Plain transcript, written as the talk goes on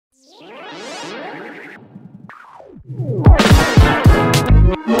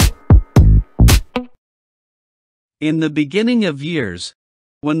In the beginning of years,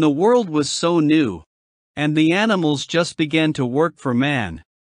 when the world was so new, and the animals just began to work for man,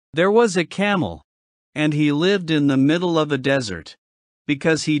 there was a camel, and he lived in the middle of a desert,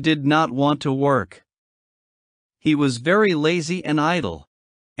 because he did not want to work. He was very lazy and idle,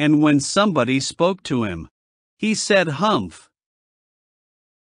 and when somebody spoke to him, he said Hump.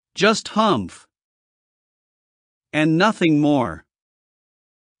 Just Hump. And nothing more.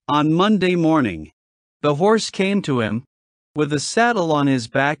 On Monday morning, the horse came to him, with a saddle on his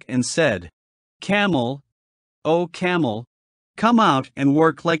back and said, "Camel, oh camel, come out and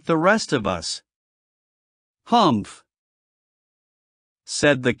work like the rest of us." "Hump,"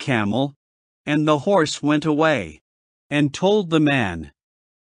 said the camel, and the horse went away, and told the man.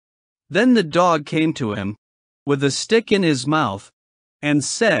 Then the dog came to him, with a stick in his mouth, and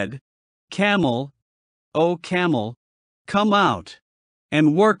said, "Camel, oh camel, come out,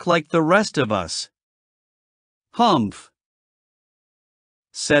 and work like the rest of us." "Hump,"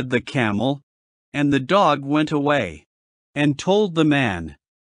 said the camel, and the dog went away, and told the man.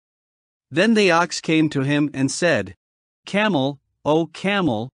 Then the ox came to him and said, "Camel, oh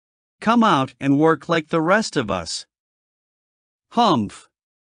camel, come out and work like the rest of us." "Hump,"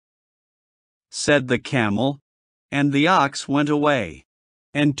 said the camel, and the ox went away,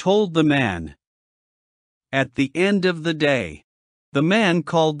 and told the man. At the end of the day, the man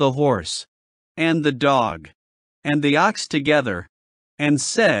called the horse, and the dog, and the ox together, and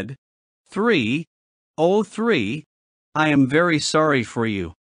said, "Three, oh three, I am very sorry for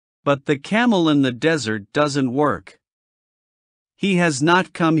you, but the camel in the desert doesn't work. He has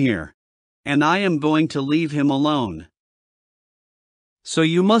not come here, and I am going to leave him alone. So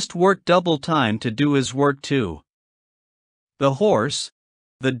you must work double time to do his work too." The horse,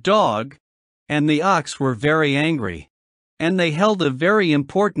 the dog, and the ox were very angry, and they held a very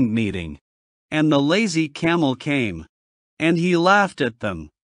important meeting, and the lazy camel came, and he laughed at them.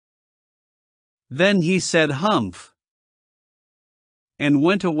 Then he said Hump, and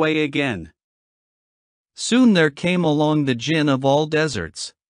went away again. Soon there came along the Jinn of all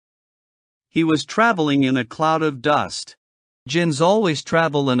deserts. He was traveling in a cloud of dust. Jinns always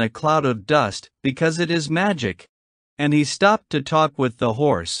travel in a cloud of dust because it is magic, and he stopped to talk with the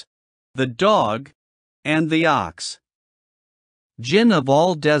horse, the dog, and the ox. "Jinn of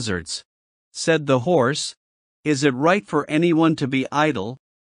all deserts," said the horse, "is it right for anyone to be idle,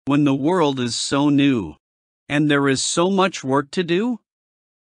 when the world is so new, and there is so much work to do?"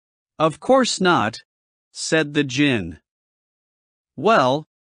 "Of course not," said the Jinn. "Well,"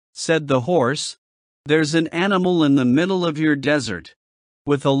 said the horse, "there's an animal in the middle of your desert,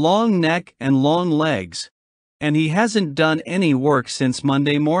 with a long neck and long legs, and he hasn't done any work since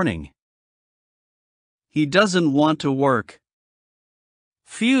Monday morning. He doesn't want to work."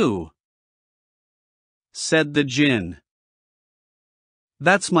 "Phew," said the Jinn.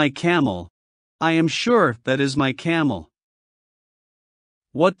 "That's my camel. I am sure that is my camel."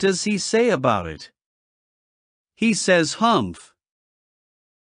 "What does he say about it?" "He says Hump,"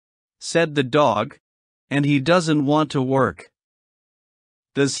 said the dog, "and he doesn't want to work."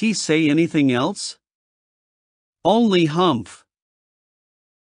 "Does he say anything else?" "Only Hump,"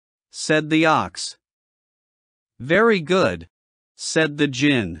 said the ox. "Very good," said the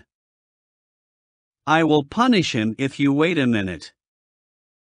Jinn. "I will punish him if you wait a minute."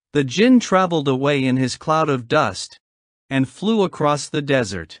 The Jinn traveled away in his cloud of dust, and flew across the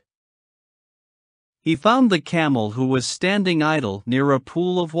desert. He found the camel who was standing idle near a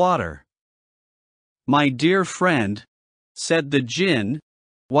pool of water. "My dear friend," said the Jinn,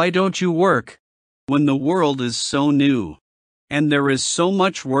 "why don't you work, when the world is so new, and there is so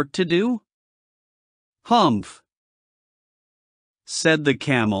much work to do?" "Hump," said the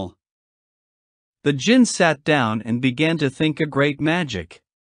camel. The Jinn sat down and began to think a great magic.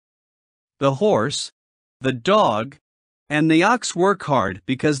 "The horse, the dog, and the ox work hard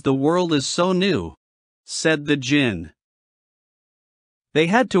because the world is so new," said the Jinn. "They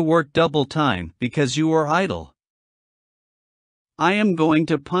had to work double time because you were idle. I am going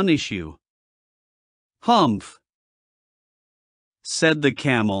to punish you." "Hump," said the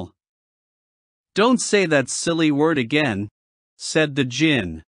camel. "Don't say that silly word again," said the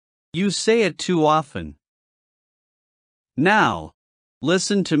Jinn. "You say it too often. Now,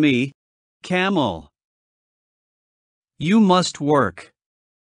 listen to me, camel. You must work."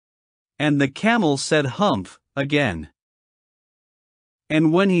 And the camel said Hump again.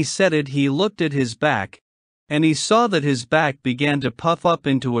 And when he said it, he looked at his back, and he saw that his back began to puff up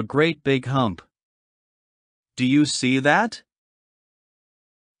into a great big hump. "Do you see that?"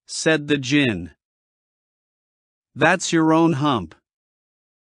 said the Jinn. That's your own hump.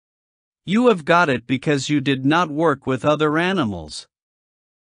 You have got it because you did not work with other animals.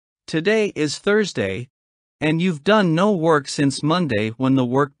 Today is Thursday, and you've done no work since Monday when the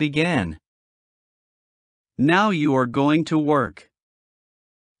work began. Now you are going to work.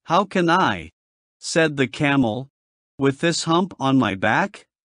 How can I, said the camel, with this hump on my back?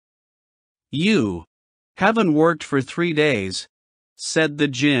 You haven't worked for 3 days, said the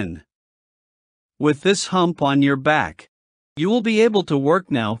Jinn. With this hump on your back, you will be able to work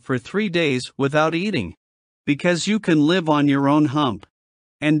now for 3 days without eating, because you can live on your own hump.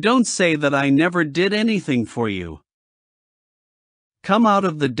 And don't say that I never did anything for you. Come out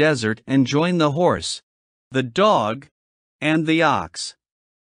of the desert and join the horse, the dog, and the ox.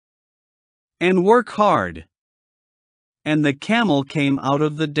 And work hard. And the camel came out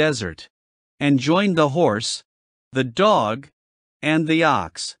of the desert, and joined the horse, the dog, and the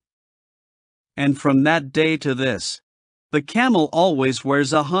ox. And from that day to this, the camel always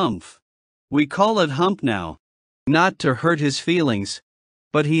wears a hump. We call it Hump now, not to hurt his feelings,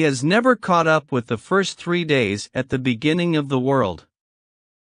 but he has never caught up with the first 3 days at the beginning of the world.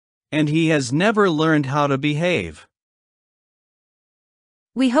 And he has never learned how to behave.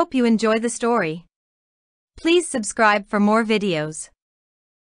 We hope you enjoy the story. Please subscribe for more videos.